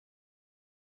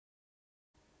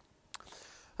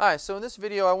Hi, so in this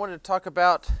video I wanted to talk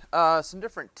about some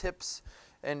different tips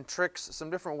and tricks,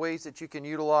 some different ways that you can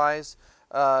utilize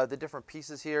the different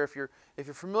pieces here. If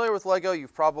you're familiar with Lego,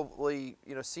 you've probably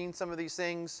seen some of these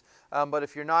things, but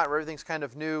if you're not, or everything's kind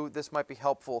of new, this might be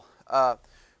helpful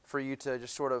for you to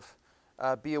just sort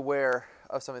of be aware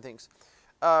of some of the things.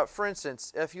 For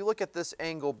instance, if you look at this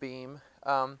angle beam,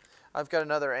 I've got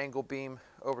another angle beam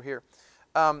over here.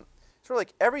 Sort of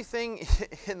like everything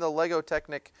in the Lego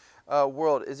Technic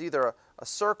world is either a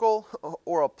circle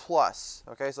or a plus.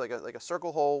 Okay, so like a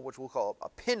circle hole, which we'll call a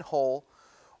pinhole,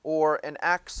 or an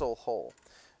axle hole.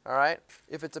 All right,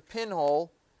 if it's a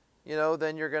pinhole,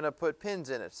 then you're going to put pins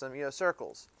in it, some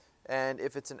circles. And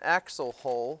if it's an axle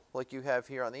hole, like you have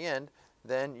here on the end,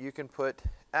 then you can put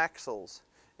axles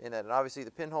in it. And obviously the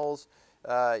pinholes,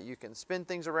 you can spin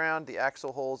things around. The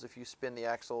axle holes, if you spin the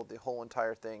axle, the whole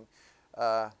entire thing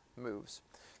moves.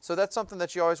 So that's something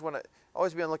that you always want to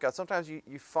be on the lookout. Sometimes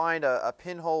you find a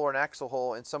pinhole or an axle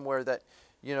hole in somewhere that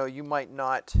you might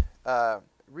not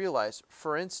realize.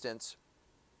 For instance,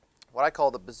 what I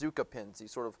call the bazooka pins,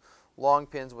 these sort of long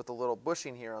pins with a little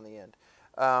bushing here on the end.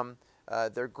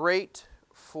 They're great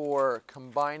for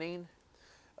combining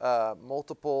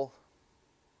multiple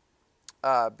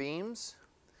beams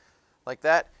like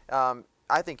that.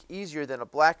 I think easier than a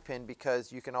black pin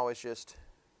because you can always just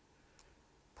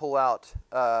pull out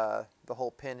the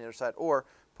whole pin either side, or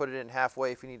put it in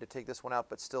halfway if you need to take this one out,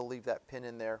 but still leave that pin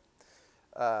in there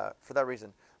for that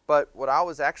reason. But what I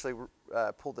was actually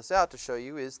pulled this out to show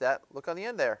you is that, look on the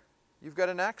end there, you've got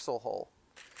an axle hole.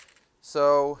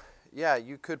 So yeah,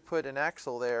 you could put an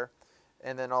axle there,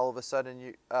 and then all of a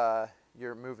sudden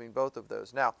you're moving both of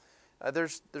those. Now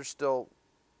there's still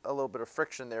a little bit of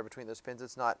friction there between those pins.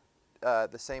 It's not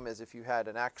the same as if you had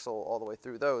an axle all the way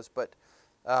through those, but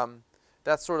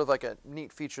that's sort of like a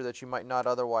neat feature that you might not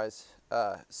otherwise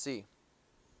see.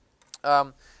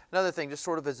 Another thing, just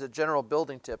sort of as a general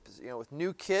building tip, is, with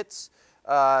new kits,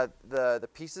 the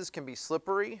pieces can be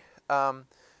slippery.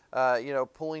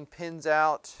 Pulling pins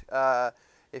out,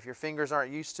 if your fingers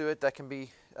aren't used to it, that can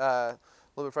be a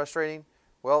little bit frustrating.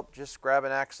 Well, just grab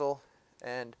an axle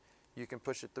and you can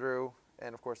push it through,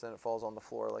 and of course then it falls on the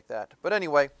floor like that. But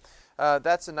anyway,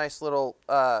 that's a nice little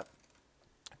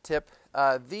tip.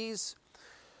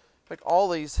 Like all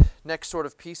these next sort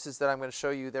of pieces that I'm going to show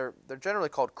you, they're generally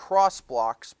called cross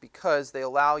blocks because they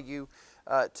allow you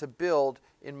to build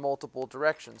in multiple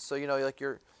directions. So like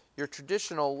your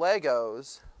traditional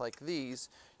Legos, like these,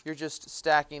 you're just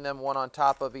stacking them one on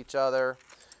top of each other.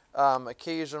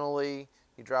 Occasionally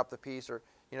you drop the piece, or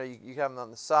you have them on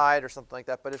the side or something like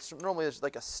that. But it's normally just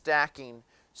like a stacking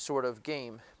sort of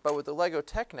game. But with the Lego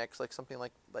Technics, like something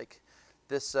like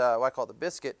this, what I call the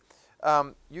biscuit.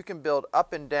 You can build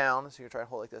up and down, so you're trying to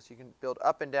hold like this. You can build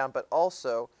up and down, but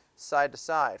also side to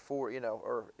side, forward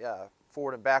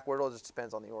and backward. It just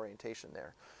depends on the orientation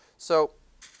there. So,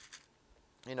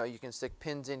 you can stick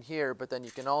pins in here, but then you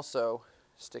can also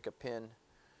stick a pin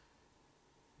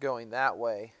going that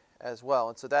way as well.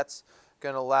 And so that's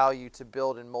going to allow you to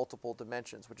build in multiple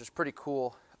dimensions, which is pretty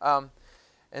cool. And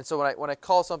so when I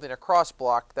call something a cross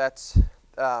block, that's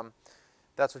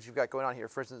what you've got going on here.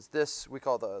 For instance, this we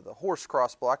call the horse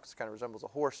cross block. This kind of resembles a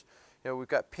horse. We've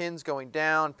got pins going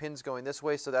down, pins going this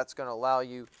way, so that's going to allow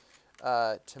you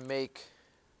to make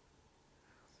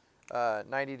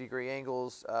 90-degree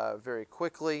angles very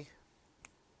quickly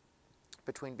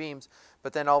between beams.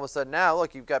 But then all of a sudden now,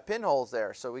 look, you've got pinholes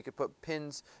there, so we could put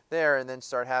pins there and then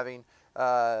start having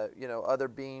other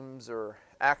beams or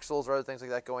axles or other things like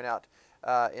that going out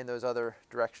in those other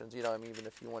directions. Even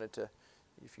if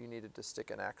you needed to stick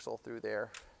an axle through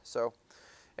there. So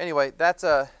anyway, that's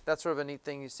sort of a neat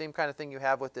thing. Same kind of thing you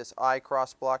have with this I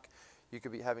cross block. You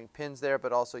could be having pins there,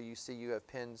 but also you have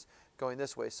pins going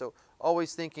this way. So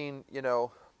always thinking,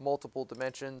 multiple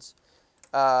dimensions.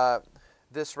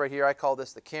 This right here, I call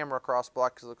this the camera cross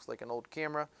block because it looks like an old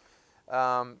camera.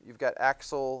 You've got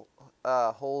axle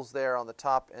holes there on the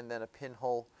top, and then a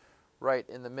pinhole right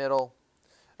in the middle.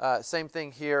 Same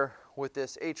thing here with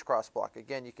this H cross block.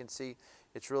 Again, you can see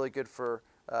it's really good for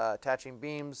attaching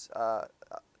beams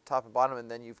top and bottom,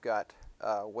 and then you've got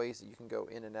ways that you can go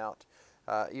in and out.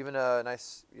 Even a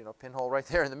nice pinhole right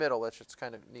there in the middle, which is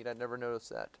kind of neat. I never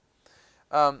noticed that.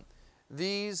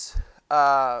 These,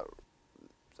 I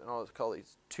don't know what to call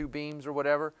these, two beams or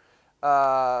whatever.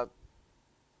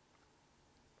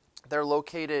 They're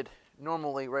located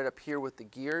normally right up here with the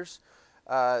gears.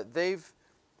 They've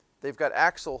got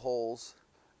axle holes,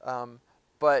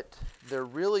 but they're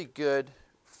really good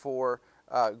for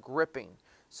gripping.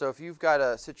 So if you've got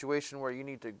a situation where you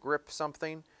need to grip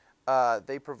something,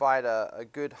 they provide a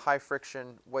good high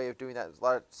friction way of doing that.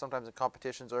 Sometimes in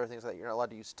competitions or other things like that, you're not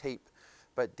allowed to use tape,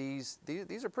 but these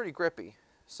are pretty grippy.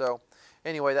 So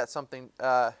anyway, that's something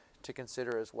to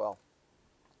consider as well.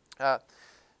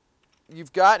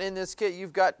 You've got in this kit,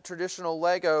 you've got traditional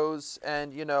Legos,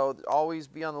 and always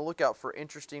be on the lookout for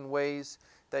interesting ways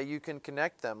that you can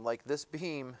connect them. Like this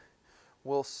beam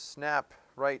will snap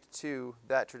right to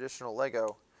that traditional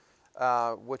Lego,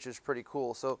 which is pretty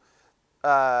cool. So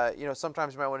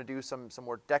sometimes you might want to do some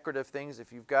more decorative things.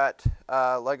 If you've got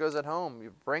Legos at home,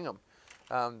 you bring them.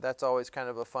 That's always kind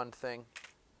of a fun thing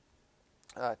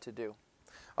to do.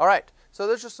 All right, so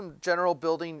there's just some general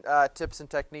building tips and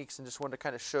techniques, and just wanted to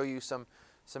kind of show you some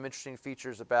interesting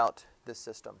features about this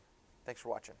system. Thanks for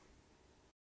watching.